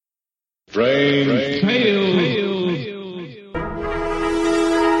Strange Tales.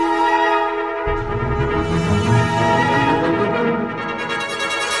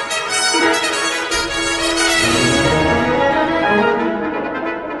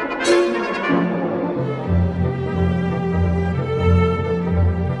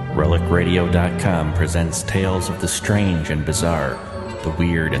 RelicRadio.com presents tales of the strange and bizarre, the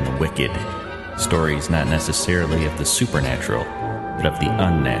weird and the wicked. Stories not necessarily of the supernatural, but of the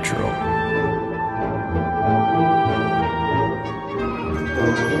unnatural.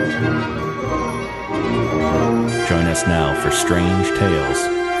 Join us now for Strange Tales,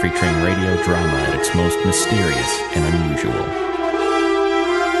 featuring radio drama at its most mysterious and unusual.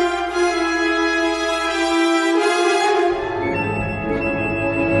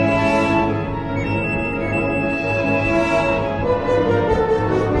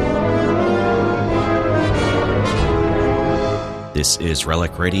 This is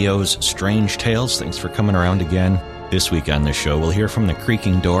Relic Radio's Strange Tales. Thanks for coming around again. This week on the show, we'll hear from The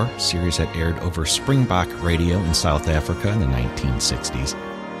Creaking Door, a series that aired over Springbok Radio in South Africa in the 1960s.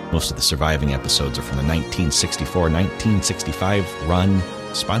 Most of the surviving episodes are from the 1964-1965 run,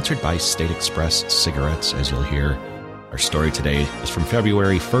 sponsored by State Express Cigarettes, as you'll hear. Our story today is from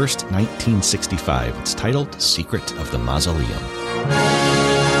February 1st, 1965. It's titled Secret of the Mausoleum.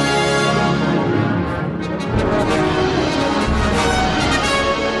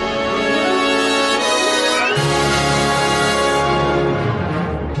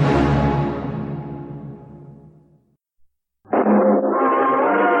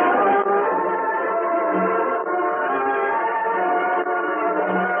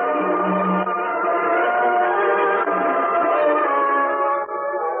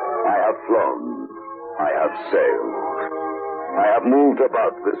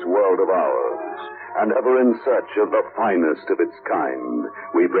 About this world of ours, and ever in search of the finest of its kind,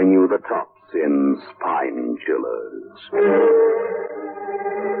 we bring you the tops in spine chillers.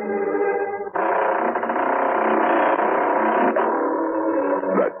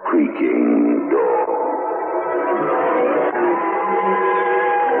 The Creaking Door.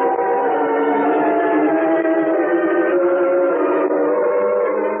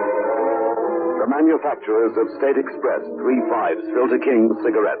 Manufacturers of State Express 3/5 Filter King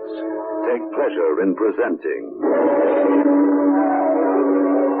cigarettes take pleasure in presenting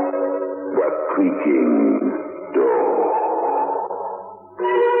The Creaking Door.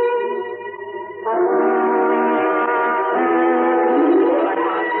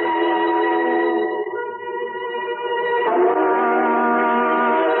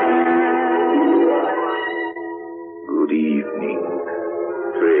 Good evening,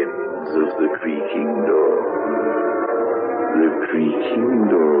 friends of the Creaking Door. The Creaking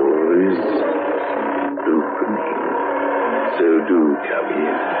Door is opening, so do come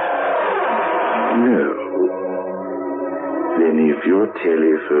in. No. Then if your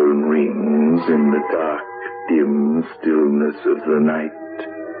telephone rings in the dark, dim stillness of the night,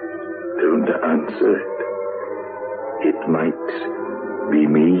 don't answer it. It might be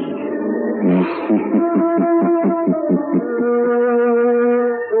me.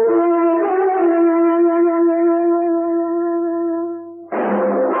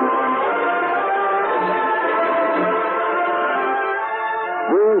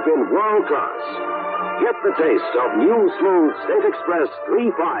 World class. Get the taste of new smooth State Express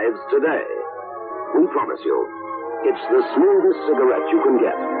 3/5s today. We promise you, it's the smoothest cigarette you can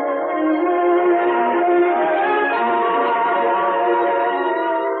get.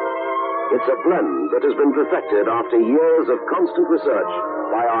 It's a blend that has been perfected after years of constant research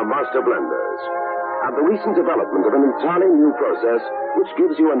by our master blenders, and the recent development of an entirely new process which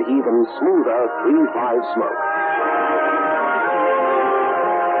gives you an even smoother 3/5 smoke.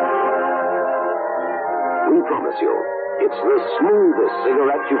 We promise you, it's the smoothest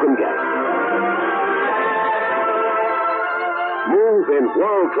cigarette you can get. Move in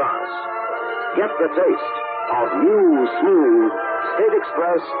world class. Get the taste of new, smooth State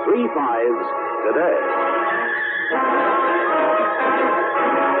Express 3/5s today.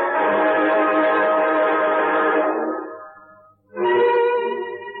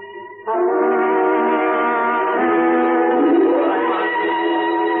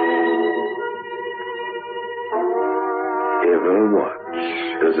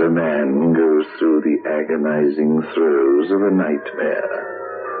 As a man goes through the agonizing throes of a nightmare,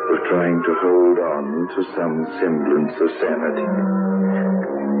 of trying to hold on to some semblance of sanity.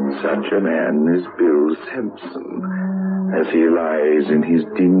 Such a man is Bill Simpson, as he lies in his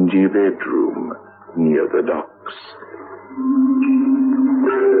dingy bedroom near the docks.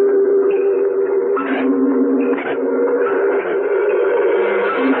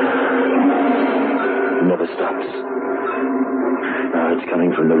 stops. Now it's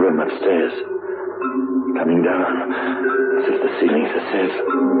coming from the room upstairs. Coming down. As if the ceilings are set.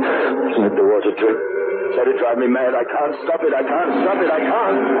 Let the water drip. Let it drive me mad. I can't stop it. I can't stop it. I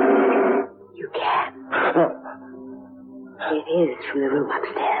can't. You can. It is from the room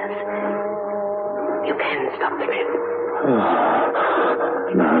upstairs. You can stop the drip.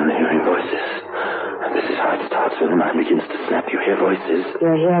 Now I'm hearing voices. This is how it starts when the mind begins to snap. You hear voices.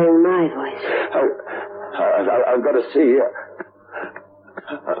 You're hearing my voice. I've got to see.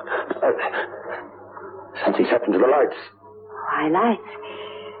 Something's happened to the lights. Why lights?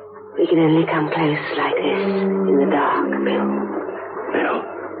 We can only come close like this in the dark, Bill. Bill?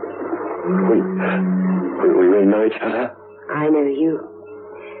 We really know each other? I know you.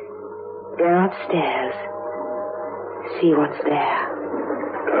 Go upstairs. See what's there.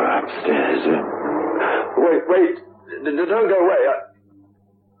 Go upstairs. Wait. Don't go away.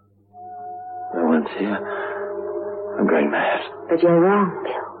 No one's here. I'm going mad. But you're wrong,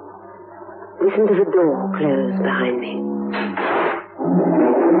 Bill. Listen to the door close behind me.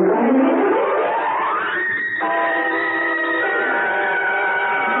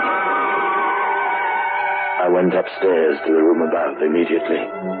 I went upstairs to the room above immediately.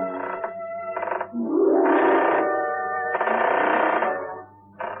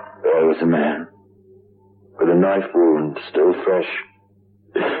 There was a man with a knife wound still fresh.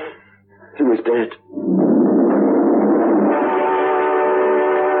 He was dead.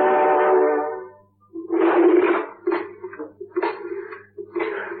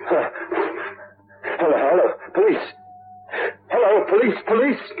 Hello, police. Hello, police.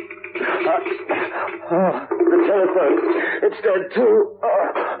 The telephone. It's dead too.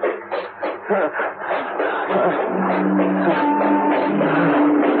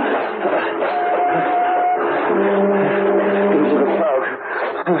 Into the fog.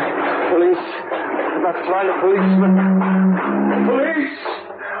 Police. I must find a policeman. Police!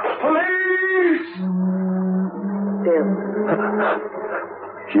 Bill.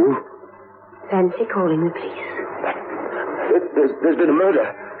 You? Fancy calling the police. There's been a murder.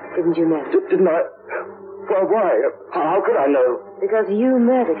 Didn't you know? Didn't I? Well, why? How could I know? Because you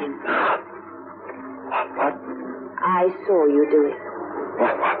murdered him. What? I saw you do it.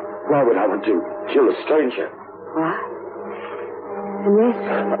 Why would I want to kill a stranger? Why? Unless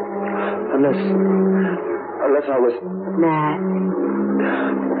I was... Mad.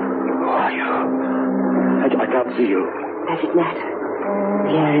 Who are you? I can't see you. Does it matter?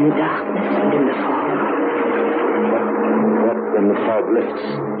 We are in the darkness and in the fog. What when the fog lifts?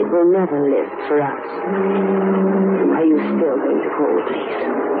 It will never lift for us. Are you still going to call the police?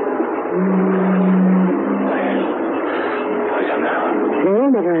 I don't know. They'll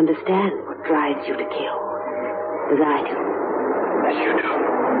never understand what drives you to kill. As I do. As you do?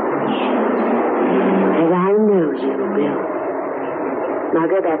 Yes. As I know you will. Now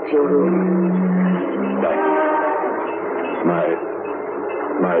go back to your room.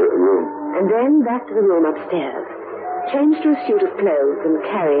 My room. And then back to the room upstairs. Change to a suit of clothes and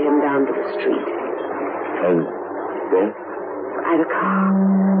carry him down to the street. And then? I have a car.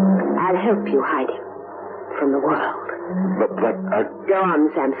 I'll help you hide him. From the world. But Go on,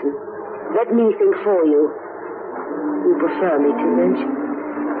 Samson. Let me think for you. You prefer me to, don't you?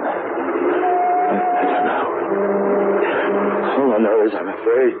 I don't know. All I know is I'm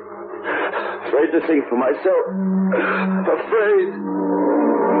afraid. Afraid to think for myself. Afraid.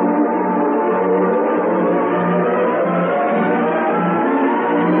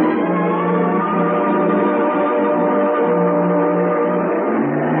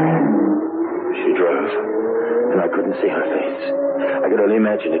 She drove, and I couldn't see her face. I could only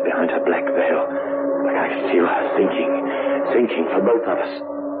imagine it behind her black veil. But I could feel her thinking for both of us.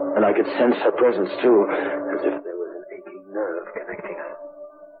 And I could sense her presence, too, as if there was an aching nerve connecting us.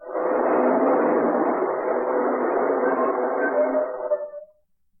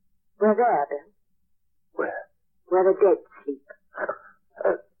 We're there, Bill. Where? Where the dead sleep.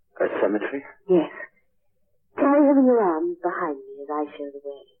 A cemetery? Yes. Carry him in your arms behind me as I show the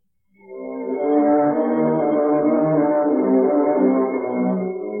way.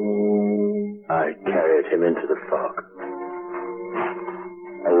 I carried him into the fog.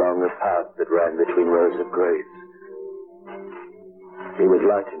 Along the path that ran between rows of graves. He was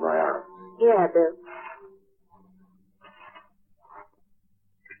light in my arms. Here, Bill.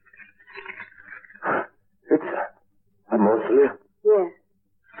 It's a mausoleum. Yes.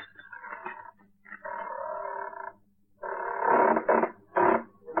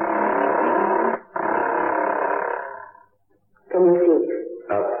 Can you see?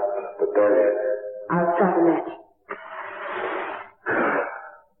 The burial. I'll strike a match.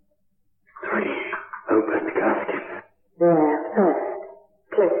 3 open.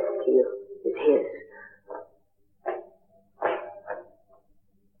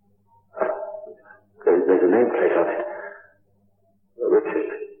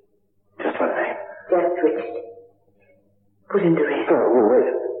 twisted. Put him to rest. Oh,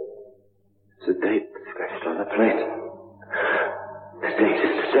 wait. There's a date scratched on the plate. The date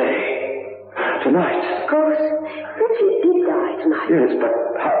is today. Tonight. Of course, Richard did die tonight. Yes, but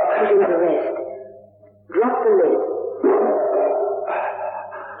how? Put him to rest. Drop the lid.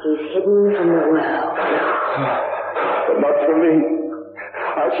 He's hidden from the world. But not from me.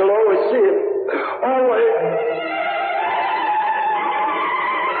 I shall always see him. Always.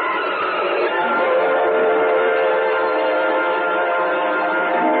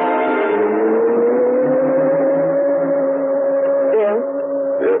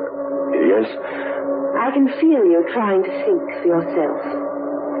 Yes? I can feel you trying to think for yourself.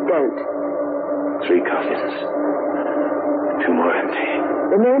 Don't. 3 coffins. 2 more empty.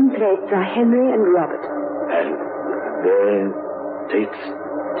 The nameplates are Henry and Robert. And their dates?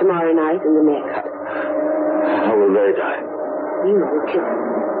 Tomorrow night and the next. How will they die? You will kill them.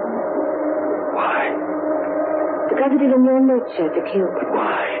 Why? Because it is in your nature to kill. But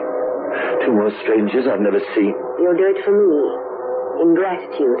why? 2 more strangers I've never seen. You'll do it for me. In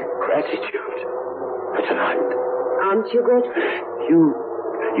gratitude. Gratitude? For tonight? Aren't you grateful?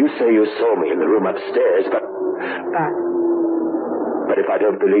 You say you saw me in the room upstairs, but if I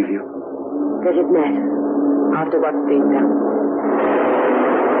don't believe you? Does it matter? After what's being done.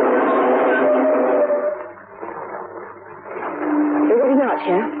 You're getting out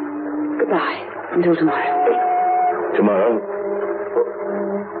here. Goodbye. Until tomorrow. Tomorrow?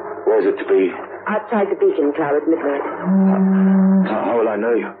 Where's it to be? Outside the Beacon Club at midnight. How will I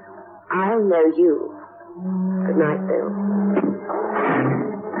know you? I'll know you. Good night, Bill.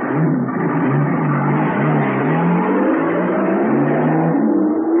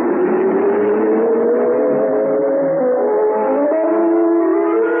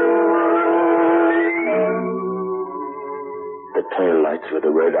 The tail lights were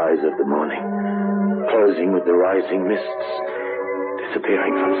the red eyes of the morning, closing with the rising mists,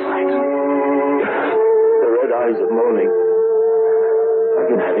 disappearing from sight. The red eyes of morning. I've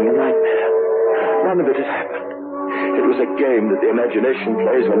been having a nightmare. None of it had happened. It was a game that the imagination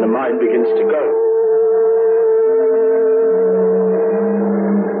plays when the mind begins to go.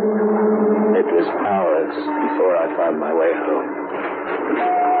 It was hours before I found my way home.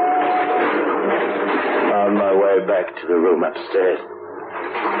 Found my way back to the room upstairs.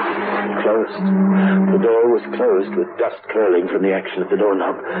 Closed. The door was closed with dust curling from the action of the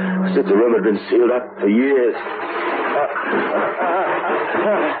doorknob, as if the room had been sealed up for years.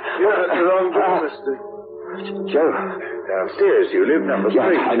 You're at the wrong door, mister. Joe. Downstairs, you live number 3.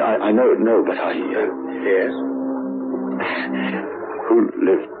 I know, but I... Yes? Who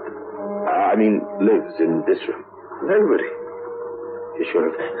lives in this room? Nobody. You sure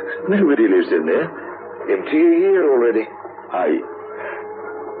of that? Nobody lives in there. Empty a year already.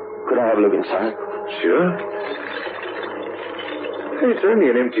 Could I have a look inside? Sure. It's only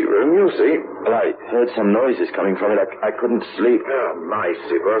an empty room, you'll see. Well, I heard some noises coming from it. I couldn't sleep. Oh, my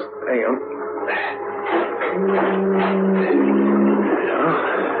sippers. Hang on.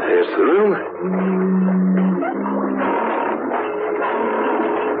 There's the room.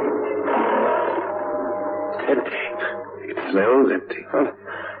 It's empty. It smells empty.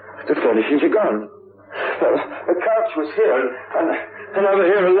 The furnishings are gone. The couch was here, and over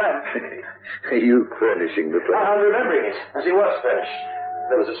here a lamp. Are you furnishing the place? I'm remembering it, as it was furnished.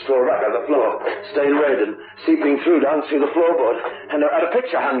 There was a straw rug on the floor, stained red and seeping through down through the floorboard. And a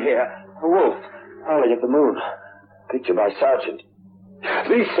picture hung here. A wolf, howling at the moon. Picture by Sargent.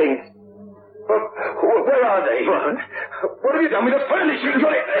 These things... where are they? What have you done with the furnishings?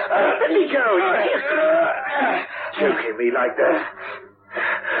 Let me go. Choking me like that.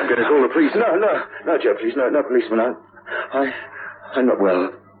 I'm going to call the police. No, Joe, please. No, policeman. I'm not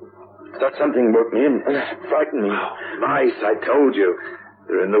well. Thought something woke me in. Frightened me. Oh, mice, I told you.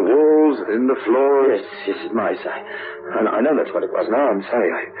 They're in the walls and in the floor. Yes, it's mice. I know that's what it was. Now I'm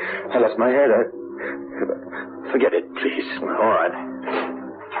sorry. I lost my head. Forget it, please. All right.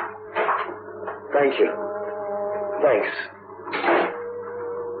 Thank you. Thanks.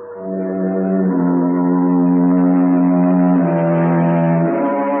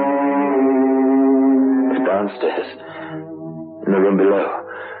 It's downstairs. In the room below.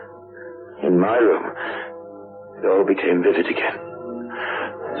 In my room. It all became vivid again.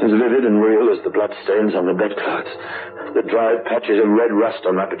 As vivid and real as the bloodstains on the bedclothes. The dried patches of red rust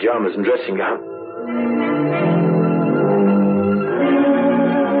on my pajamas and dressing gown.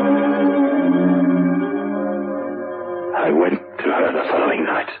 I went to her the following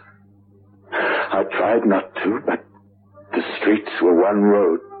night. I tried not to, but the streets were one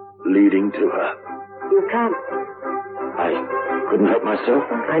road leading to her. You can't. couldn't help myself.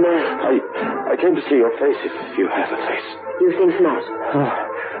 I know. I came to see your face, if you have a face. You think not?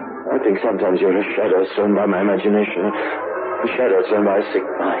 I think sometimes you're a shadow thrown by my imagination. A shadow thrown by a sick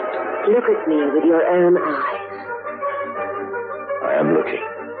mind. Look at me with your own eyes. I am looking.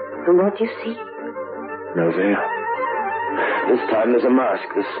 And what do you see? No veil. This time there's a mask,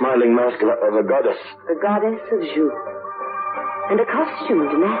 the smiling mask of a goddess. The goddess of Zhu. And a costume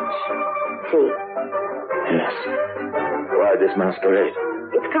to match. See? Yes. Why this masquerade?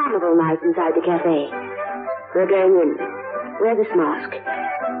 It's carnival night inside the cafe. We're going in. Wear this mask.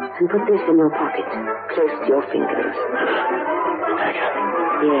 And put this in your pocket, close to your fingers. Dagger.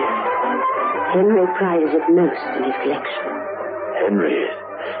 Yes. Henry prizes it most in his collection. Henry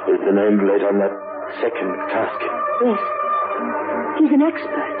is the name laid on that second casket. Yes. He's an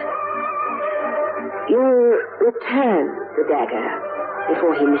expert. You'll return the dagger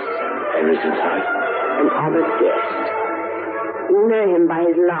before he misses it. Henry's inside. An honored guest. You know him by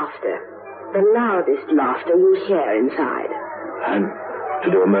his laughter. The loudest laughter you hear inside. I'm to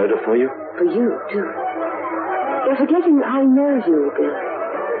do a murder for you? For you, too. You're forgetting I know you, Bill.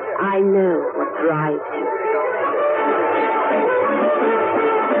 I know what drives you.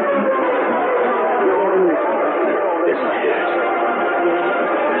 Yes, I hear it.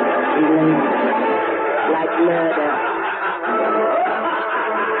 Like murder.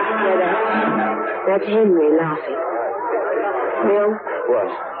 That's Henry laughing. Bill? What?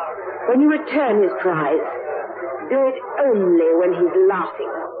 When you return his prize, do it only when he's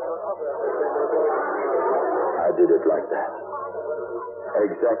laughing. I did it like that.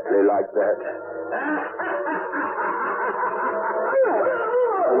 Exactly like that.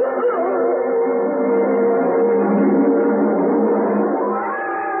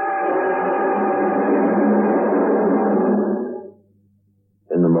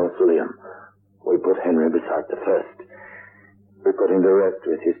 In the mausoleum, we put Henry beside the first. We put him to rest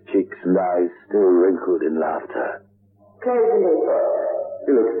with his cheeks and eyes still wrinkled in laughter. Close the lid.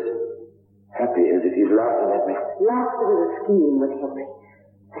 He looks happy, as if he's laughing at me. Laughter was a scheme with Henry.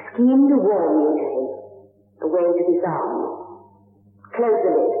 A scheme to warm you to him. A way to disarm you. Close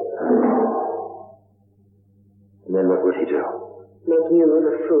the lid. And then what would he do? Make you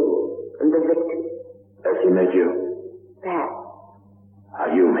the fool and the victim. As he made you? Perhaps.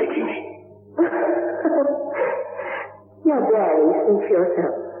 Are you making me? You're daring, speak for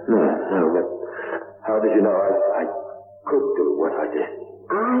yourself. No, but how did you know I could do what I did?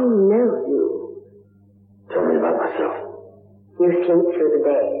 I know you. Tell me about myself. You sleep through the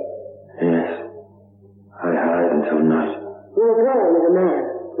day. Yes. I hide until night. You were born as a man,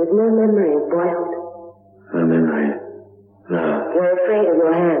 with no memory of boyhood. No memory. No. You're afraid of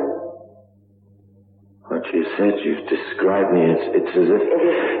your hands. What you said, you've described me. It's as if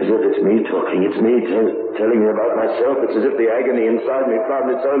it's me talking. It's me telling you about myself. It's as if the agony inside me found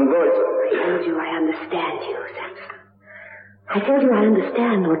its own voice. I told you I understand you, Samson. I told you I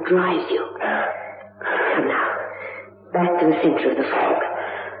understand what drives you. Come now, back to the center of the fog.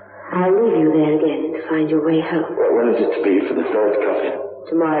 I'll leave you there again to find your way home. Well, when is it to be for the third coffin?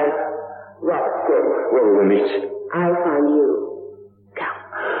 Tomorrow. Robert's good. Where will we meet? I'll find you. Come.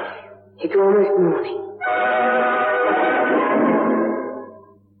 It's almost morning.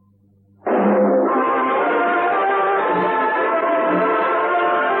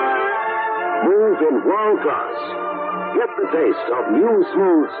 Move in world class. Get the taste of new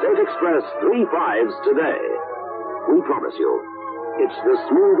smooth State Express 3.5s today. We promise you, it's the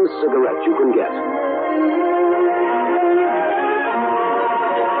smoothest cigarette you can get.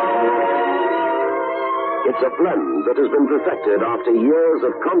 It's a blend that has been perfected after years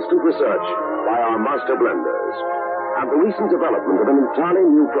of constant research by our master blenders. And the recent development of an entirely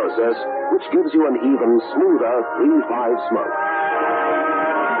new process which gives you an even smoother 3.5 smoke.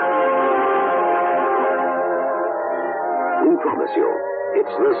 We promise you,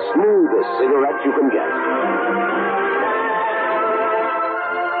 it's the smoothest cigarette you can get.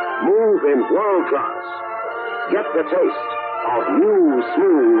 Move in world class. Get the taste of new,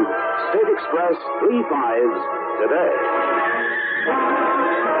 smooth State Express 3.5s today.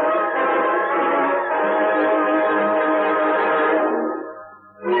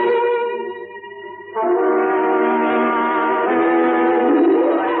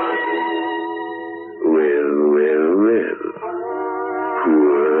 Well.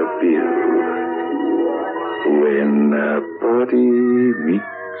 Poor Bill. When a body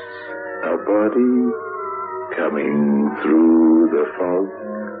meets a body coming through the fog.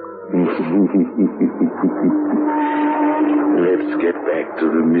 Let's get back to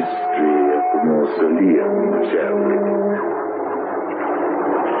the mystery of the mausoleum, shall we?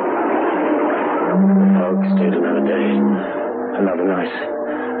 The fog stayed another day. Another night.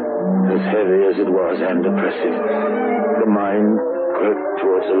 As heavy as it was and oppressive. The mind groped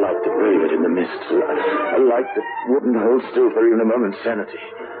towards a light that wavered in the mist. A light that wouldn't hold still for even a moment's sanity.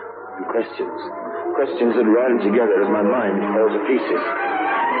 And questions that ran together as my mind fell to pieces.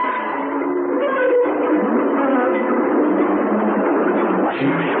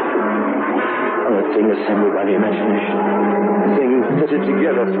 Machinery. A thing assembled by the imagination. A thing fitted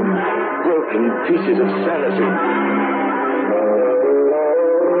together from broken pieces of sanity.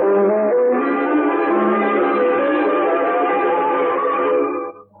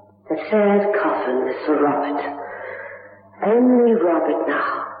 The third coffin is for Robert. Only Robert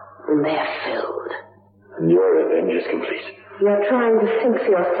now, and they're filled. And your revenge is complete. You're trying to think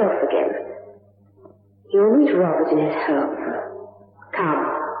for yourself again. You'll meet Robert in his home. Come,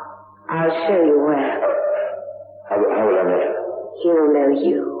 I'll show you where. How will I know him? He'll know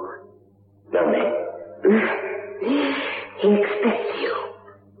you. Know me? He expects you.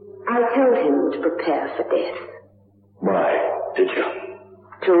 I told him to prepare for death. Why did you?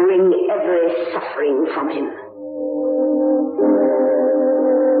 To wring every suffering from him.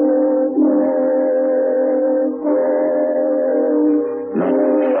 Not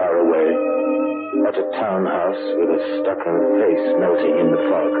far away, at a townhouse with a stucco face melting in the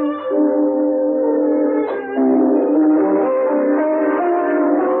fog.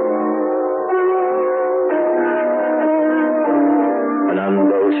 An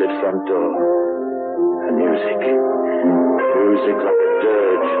unbolted front door. And music. Music like a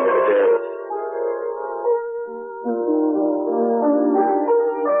dirge for the dead.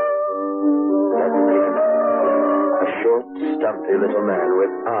 A short, stumpy little man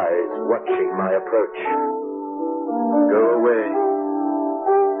with eyes watching my approach. Go away.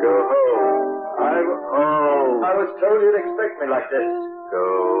 Go home. I'm home. I was told you'd expect me like this. Go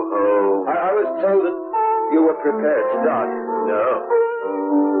home. I was told that you were prepared to die. No.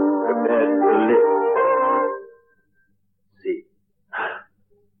 Prepared to live. See.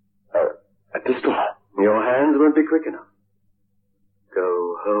 A pistol. Your hands won't be quick enough.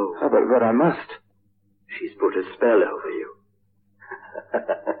 Go home. Oh, but I must. She's put a spell over you.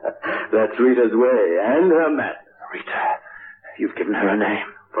 That's Rita's way, and her madness. Rita, you've given her a name.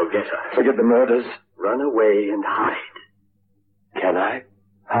 Forget her. Forget the murders. Run away and hide. Can I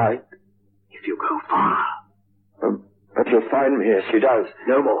hide? If you go far. But you'll find me as she does.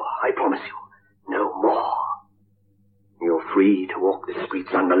 No more, I promise you. No more. You're free to walk the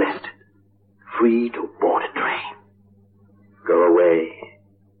streets unmolested. Free to board a train. Go away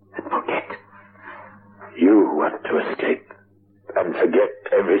and forget. You want to escape and forget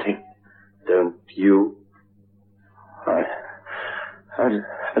everything, don't you? I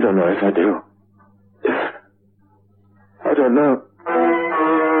don't know if I do. I don't know.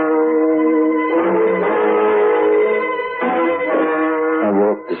 I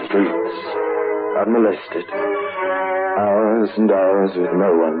walked the streets, unmolested. Hours and hours with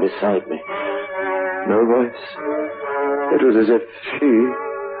no one beside me. No voice. It was as if she,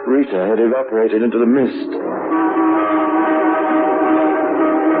 Rita, had evaporated into the mist.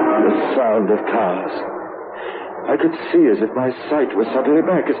 The sound of cars. I could see as if my sight was suddenly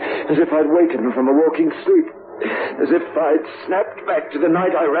back, as if I'd wakened from a walking sleep. As if I'd snapped back to the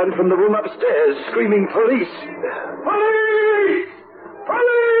night I ran from the room upstairs, screaming, "Police! Police!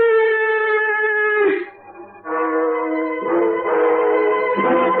 Police!"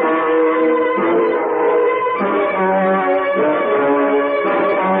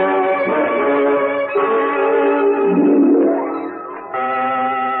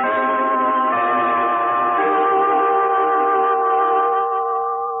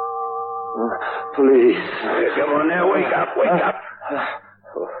 Police. Come on now, wake up.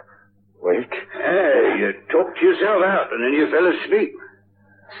 Wake? Yeah, you talked yourself out and then you fell asleep.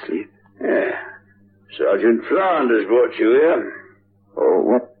 Sleep? Yeah. Sergeant Flanders brought you here. Oh,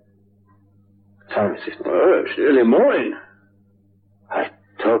 what time is it? Oh, it's early morning. I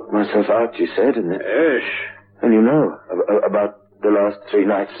talked myself out, you said, and Yes. And you know about the last 3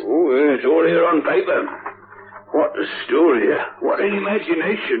 nights. Oh, it's all here on paper. What a story. What an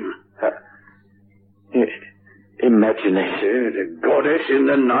imagination. Imagination. The goddess in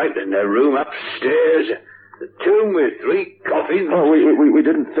the night in her room upstairs. The tomb with 3 coffins. Oh, we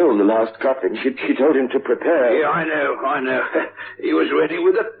didn't fill the last coffin. She told him to prepare. Yeah, I know. He was ready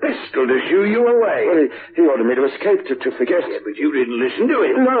with a pistol to shoo you away. Well, he ordered me to escape, to forget. Yeah, but you didn't listen to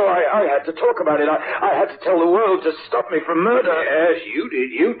him. No, I had to talk about it. I had to tell the world to stop me from murder. Yes, you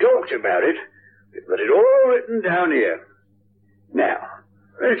did. You talked about it. We've got it all written down here. Now,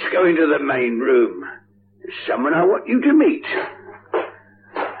 let's go into the main room. There's someone I want you to meet.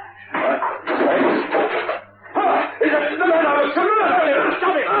 No,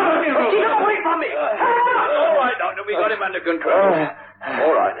 we got him under control.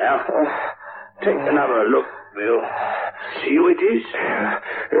 All right, now. Take another look, Bill. See who it is?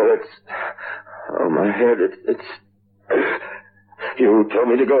 It's... Oh, my head, it's... You told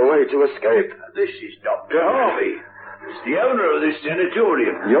me to go away to escape. This is Dr. Harvey. He's the owner of this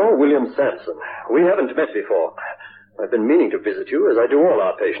sanatorium. You're William Sampson. We haven't met before. I've been meaning to visit you, as I do all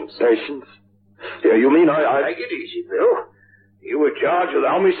our patients. Patients? Yeah, you mean I... Take it easy, Bill. You were charged with a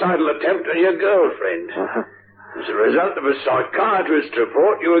homicidal attempt on your girlfriend. As a result of a psychiatrist's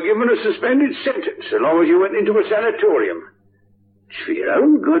report, you were given a suspended sentence so long as you went into a sanatorium. It's for your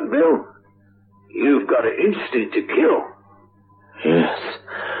own good, Bill. You've got an instinct to kill. Yes,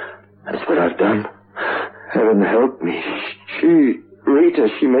 that's what I've done. Heaven help me. Rita,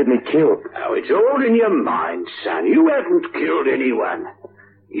 she made me kill. Now, it's all in your mind, son. You haven't killed anyone.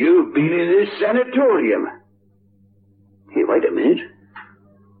 You've been in this sanatorium. Hey, wait a minute.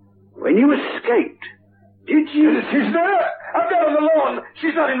 When you escaped, did you... She's there! Up there on the lawn.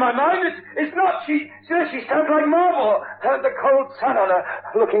 She's not in my mind. It's not. She stands like marble. The cold sun on her,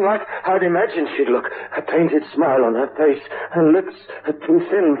 looking like I'd imagined she'd look. A painted smile on her face. Her lips are too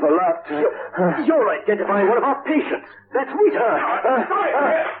thin for laughter. You're identifying one of our patients. That's Rita.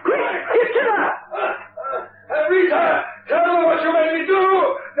 Quick, get to her! Rita, tell me what you made me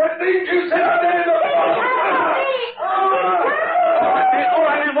do. That thing you said out there in the lawn. All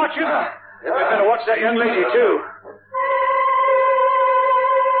right, then watch you. We better watch that young lady, too.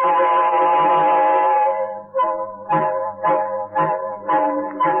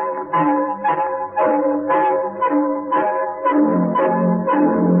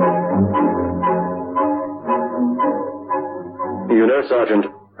 You know, Sergeant,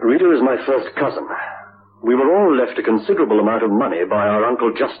 Rita is my first cousin. We were all left a considerable amount of money by our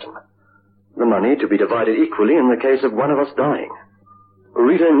Uncle Justin. The money to be divided equally in the case of one of us dying.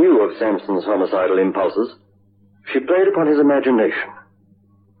 Rita knew of Sampson's homicidal impulses. She played upon his imagination.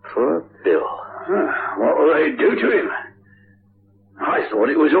 Poor Bill. What will they do to him? I thought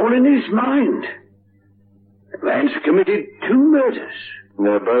it was all in his mind. The man's committed 2 murders.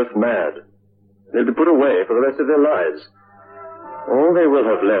 They're both mad. They'll be put away for the rest of their lives. All they will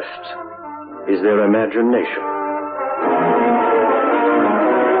have left is their imagination.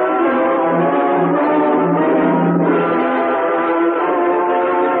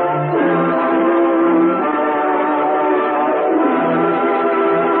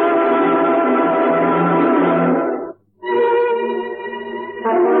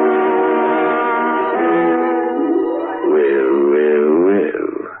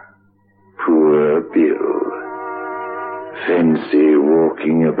 Fancy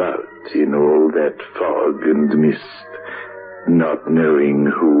walking about in all that fog and mist, not knowing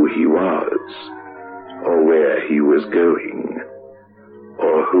who he was, or where he was going,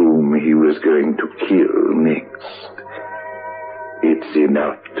 or whom he was going to kill next. It's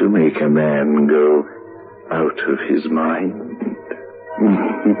enough to make a man go out of his mind.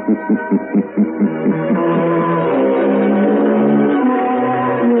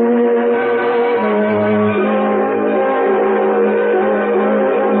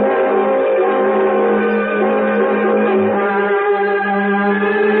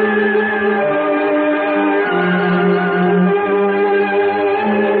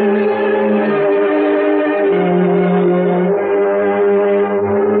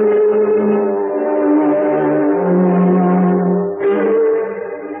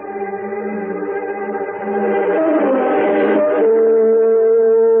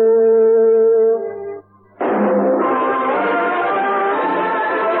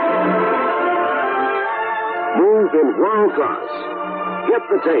 Get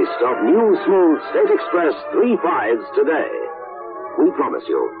the taste of new smooth State Express 3/5s today. We promise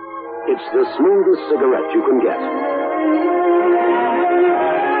you, it's the smoothest cigarette you can get.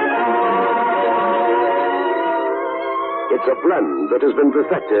 It's a blend that has been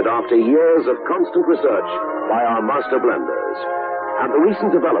perfected after years of constant research by our master blenders, and the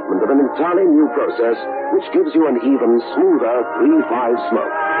recent development of an entirely new process which gives you an even smoother 3/5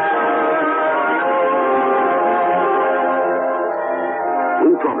 smoke.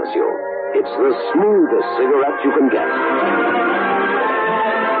 We promise you, it's the smoothest cigarette you can get.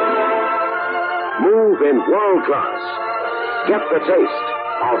 Move in world class. Get the taste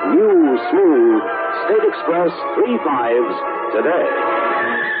of new, smooth State Express 3/5s today.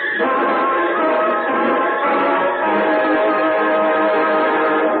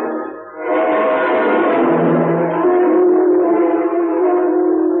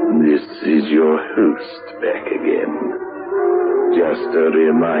 This is your host back again. Just a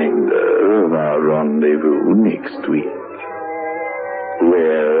reminder of our rendezvous next week.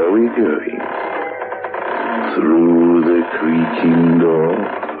 Where are we going? through the creaking door?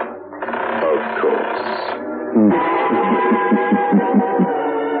 Of course.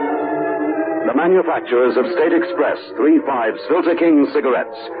 The manufacturers of State Express 3-5 Filter King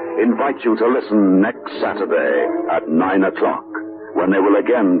cigarettes invite you to listen next Saturday at 9 o'clock when they will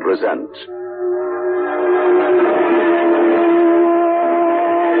again present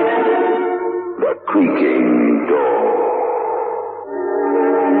The Creaking Door.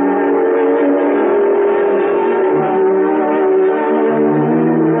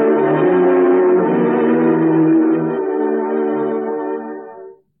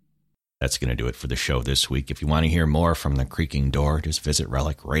 That's going to do it for the show this week. If you want to hear more from The Creaking Door, just visit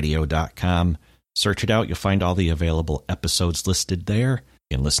relicradio.com. Search it out. You'll find all the available episodes listed there.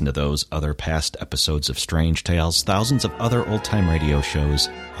 You can listen to those other past episodes of Strange Tales, thousands of other old-time radio shows,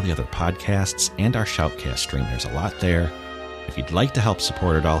 all the other podcasts, and our Shoutcast stream. There's a lot there. If you'd like to help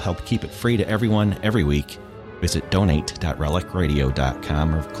support it all, help keep it free to everyone every week, visit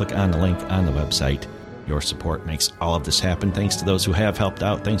donate.relicradio.com or click on the link on the website. Your support makes all of this happen. Thanks to those who have helped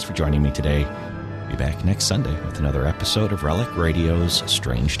out. Thanks for joining me today. Be back next Sunday with another episode of Relic Radio's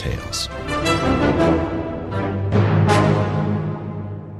Strange Tales.